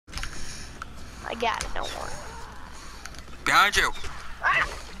I got it, don't worry. Behind you! Ah!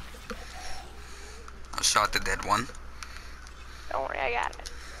 I shot the dead one. Don't worry, I got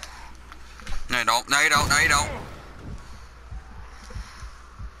it. No you don't, no you don't, no you don't.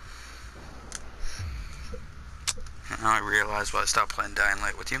 Now I realize why I stopped playing Dying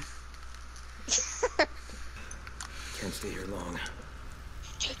Light with you. Can't stay here long.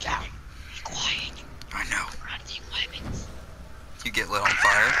 Sit down. Be quiet. I know. Run the weapons. You get lit on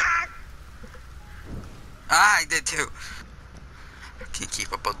fire. Ah, I did too. I can't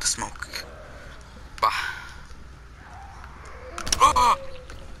keep up with the smoke. Bah. Oh!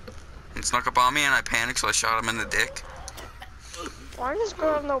 He snuck up on me and I panicked, so I shot him in the dick. Why does this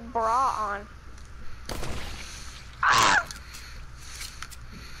girl have no bra on? Ah!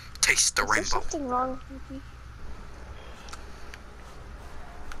 Taste the Is there rainbow. something wrong with me?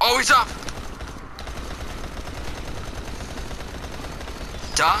 Oh, he's up!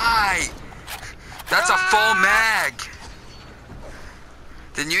 Die! That's a full mag!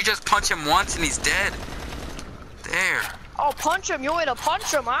 Then you just punch him once and he's dead. There. Oh, punch him. You want me to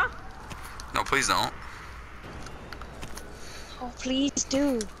punch him, huh? No, please don't. Oh, please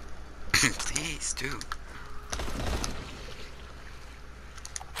do. Please do.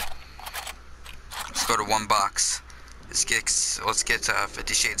 Let's go to one box. Let's get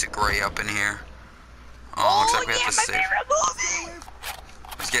 50 Shades of Grey up in here. Oh, looks like we have to save. Movie.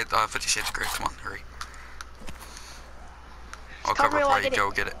 Let's get 50 Shades of Grey. Come on, hurry. I'll Cover cover me it while I while you get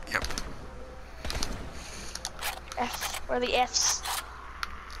go get it. Yep. F. Where are the F's?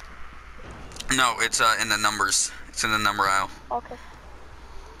 No, it's in the numbers. It's in the number aisle. Okay.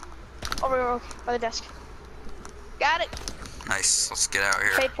 Over here, by the desk. Got it. Nice. Let's get out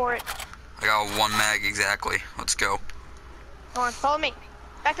here. Paid for it. I got one mag exactly. Let's go. Come on, follow me.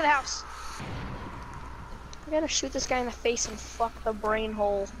 Back to the house. I gotta shoot this guy in the face and fuck the brain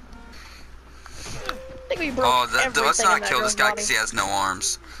hole. I think we broke everything let's in not that kill girl's this guy body. because he has no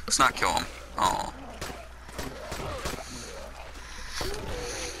arms. Let's not kill him. Oh.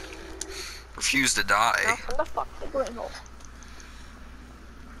 Refuse to die. No, from the fuck the brain hole.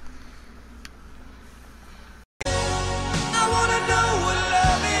 I wanna know what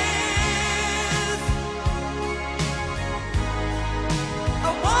love is. I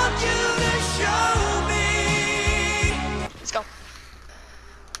want you to show me. Let's go.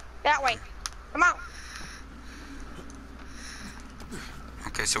 That way. Come on.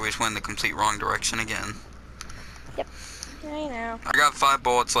 Okay, so we just went in the complete wrong direction again. Yep. I know. I got 5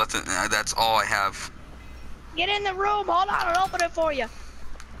 bullets left, and that's all I have. Get in the room. Hold on, I'll open it for you.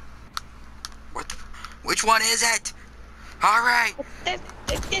 What? Which one is it? All right.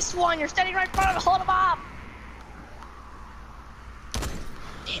 It's this one. You're standing right in front of it. Hold him up.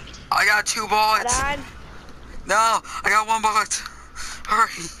 Damn it. I got 2 bullets. Hold on. No, I got 1 bullet.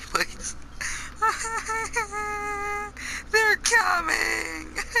 Hurry, please. They're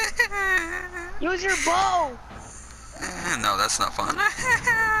coming. Use your bow. No, that's not fun.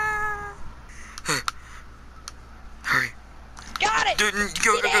 Hurry. Got it. Dude,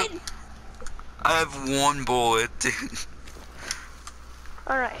 go. Get in. I have 1 bullet, dude.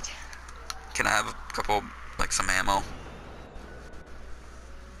 All right. Can I have a couple, like some ammo?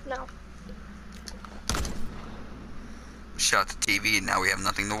 No. Shut the TV, and now we have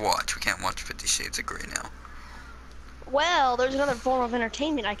nothing to watch. We can't watch 50 Shades of Grey now. Well, there's another form of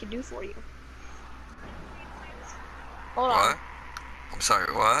entertainment I can do for you. Hold What? on. I'm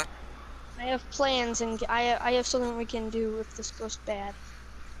sorry, what? I have plans, and I have something we can do if this goes bad.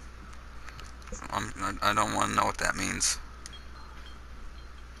 I don't want to know what that means.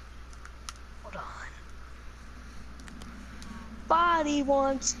 Hold on. Body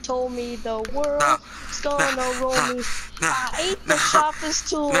once told me the world's gonna roll me. I ain't the sharpest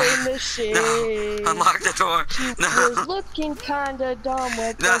tool in the shade. No, unlock the door. She was looking kinda dumb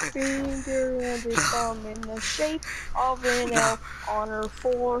with her finger and her thumb in the shape of an L on her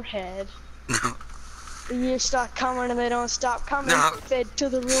forehead. No. The years start coming and they don't stop coming. No. Fed to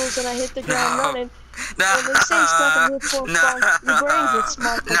the rules and I hit the ground No. running. No. And they say stuff good for No. fun. Your brain gets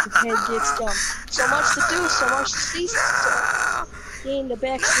smart, but your head gets dumb. So much to do, so much to see. So in the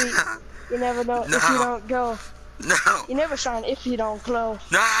backstreet, you never know if you don't go. No. You never shine if you don't glow.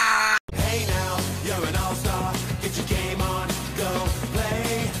 No. Hey now, you're an all-star. Get your game on, go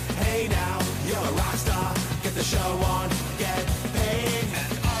play. Hey now, you're a rock star. Get the show on, get